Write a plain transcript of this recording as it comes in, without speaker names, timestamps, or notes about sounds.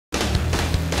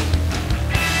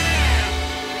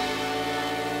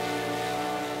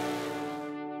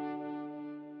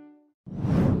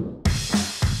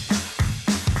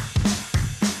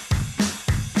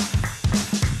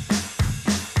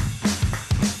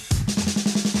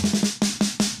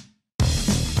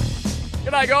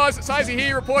G'day guys, it's Hazy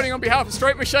here reporting on behalf of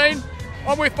Street Machine.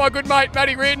 I'm with my good mate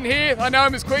Matty Reardon here. I know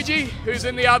him as Quidgy, who's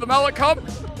in the mullet comp.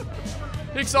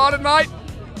 You excited, mate?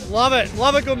 Love it.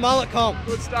 Love a good mullet comp.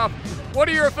 Good stuff. What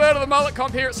do you refer to the mullet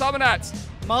comp here at Summernats?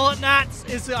 Mullet nats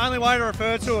is the only way to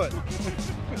refer to it.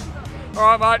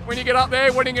 All right, mate, when you get up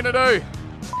there, what are you going to do?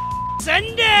 Send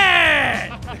it!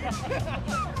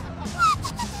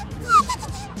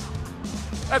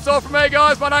 That's all from me,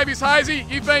 guys. My name is Hazy.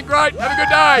 You've been great. Have a good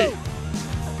day.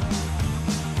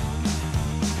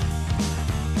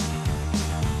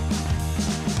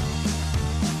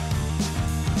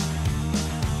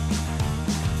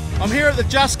 I'm here at the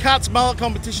Just Cuts Mullet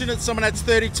competition at Summernats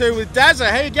 32 with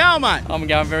Dazza. How you going, mate? I'm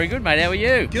going very good, mate. How are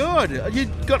you? Good.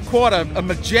 You've got quite a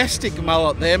majestic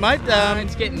mullet there, mate.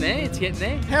 It's getting there. It's getting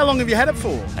there. How long have you had it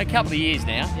for? A couple of years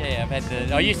now. Yeah, I've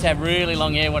had I used to have really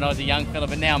long hair when I was a young fella,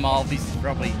 but now I'm old. This is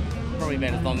probably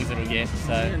about as long as it'll get.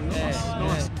 So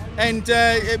Nice. And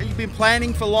have you been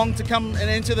planning for long to come and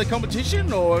enter the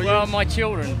competition, or? Well, my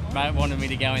children wanted me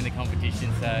to go in the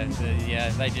competition, so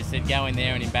they just said go in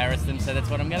there and embarrass them. So that's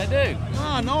what I'm going to do.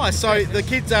 Oh, nice. So the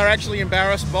kids are actually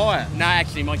embarrassed by it. No,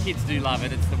 actually, my kids do love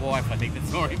it. It's the wife, I think,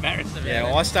 that's more embarrassed about it. Yeah,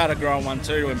 well, I started growing one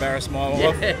too to embarrass my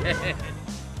wife. Yeah.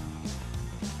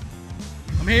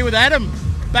 I'm here with Adam,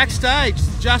 backstage,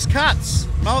 Just Cuts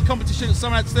Mullet competition at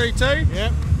Summernats 32.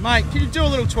 Yep. Mate, can you do a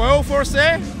little twirl for us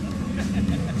there?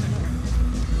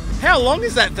 How long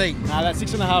is that thing? Nah, that's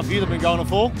 6.5 years I've been going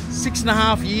for.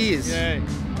 6.5 years. Yeah.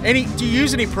 Do you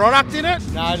use any product in it?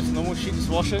 Nah, just normal shit, just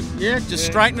wash it. Yeah, just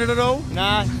straighten it at all?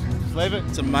 Nah, just leave it.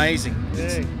 It's amazing. Yeah.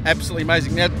 It's absolutely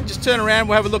amazing. Now, just turn around,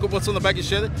 we'll have a look at what's on the back of your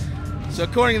shirt. So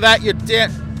according to that, you're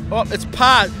down, it's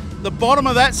past, the bottom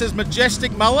of that says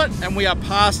majestic mullet, and we are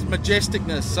past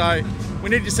majesticness. So we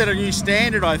need to set a new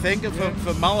standard, I think,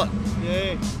 for mullet.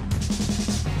 Yeah.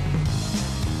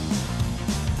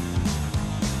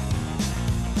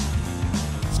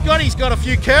 Scotty's got a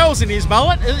few curls in his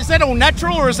mullet. Is that all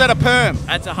natural or is that a perm?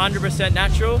 That's 100%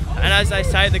 natural, and as they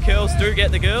say, the curls do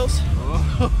get the girls.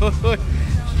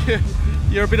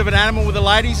 You're a bit of an animal with the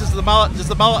ladies. Does the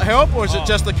mullet help, or is it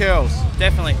just the curls?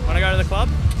 Definitely. When I go to the club,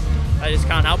 I just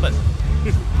can't help it.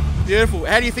 Beautiful.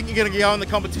 How do you think you're going to go in the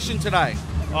competition today?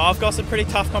 Oh, I've got some pretty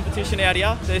tough competition out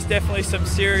here. There's definitely some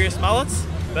serious mullets,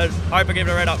 but I hope I give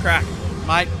it a red hot crack.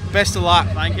 Mate, best of luck.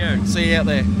 Thank you. See you out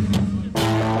there.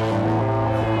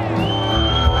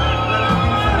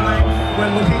 We're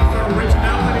looking for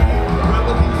originality, we're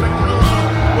looking for colour,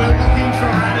 we're looking for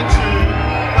attitude,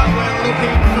 but we're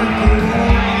looking for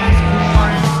glorious,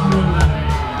 glorious mullet.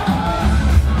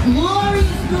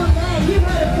 Glorious mullet, you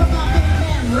heard it from our big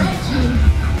man Reggie.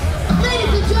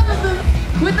 Ladies and gentlemen,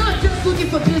 we're not just looking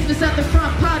for business at the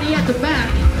front, party at the back,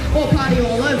 or party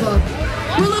all over.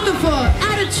 We're looking for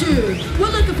attitude,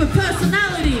 we're looking for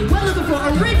personality, we're looking for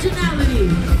originality,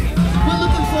 we're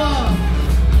looking for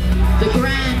the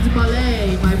grand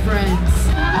mullet, my friends.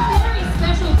 We have a very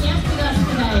special guest with us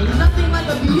today. Nothing like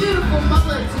a beautiful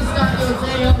mullet to start your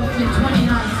day off in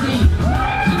 2019.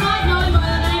 You might know him by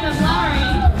the name of Larry.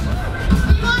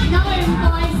 You might know him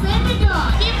by Senegal.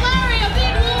 Give Larry a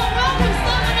big warm welcome,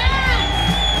 Summernats.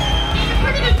 He's a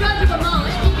pretty good judge of a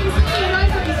mullet. You can see he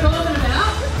knows what he's talking about.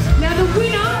 Now the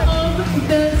winner of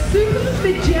the Super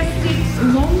Majestic's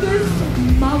longest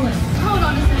mullet. Hold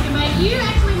on a second, mate. You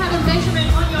actually have a measurement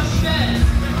on your shirt.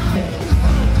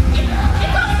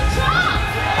 It's off the chart.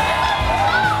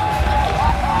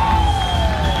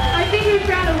 I think we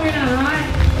found a winner, right?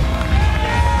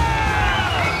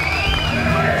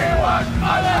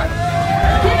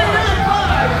 Give another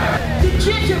applause to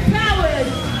ginger-powered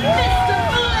Mr.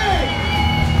 Mullet.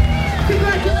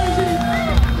 Congratulations.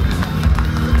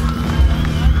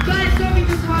 Guys, don't be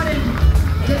disheartened.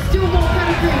 There's still more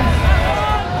categories.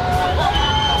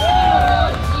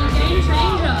 Game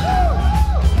changer.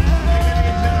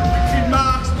 Richard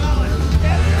Marks mullet.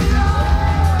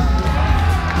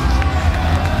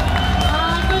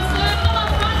 Good sir. Come on,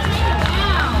 front team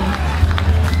now.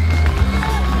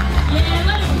 Yeah,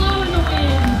 let it blow in the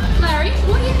wind. Larry,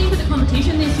 what do you think of the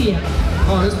competition this year?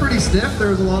 Oh, it was pretty stiff. There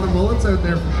was a lot of mullets out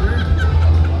there for sure.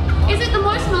 Is it the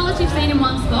most mullets you've seen in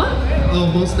one spot?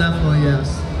 Oh, most definitely,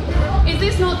 yes. Is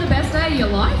this not the best day of your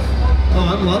life? Oh,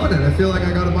 I'm loving it. I feel like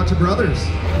I got a bunch of brothers.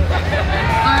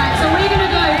 Alright, so we're going to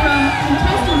go from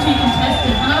contestant to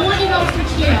contestant, and I want you guys to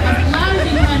cheer as loud as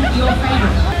you can for your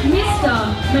favourite. Mr.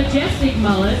 Majestic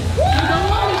Mullet is the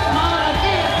longest mullet I've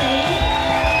ever seen.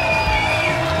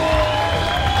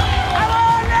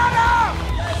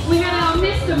 We have our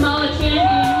Mr. Mullet champion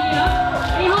here.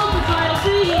 He holds the title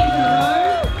 2 years in a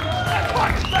row.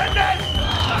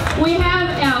 We have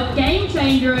our game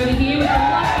changer over here with the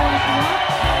lush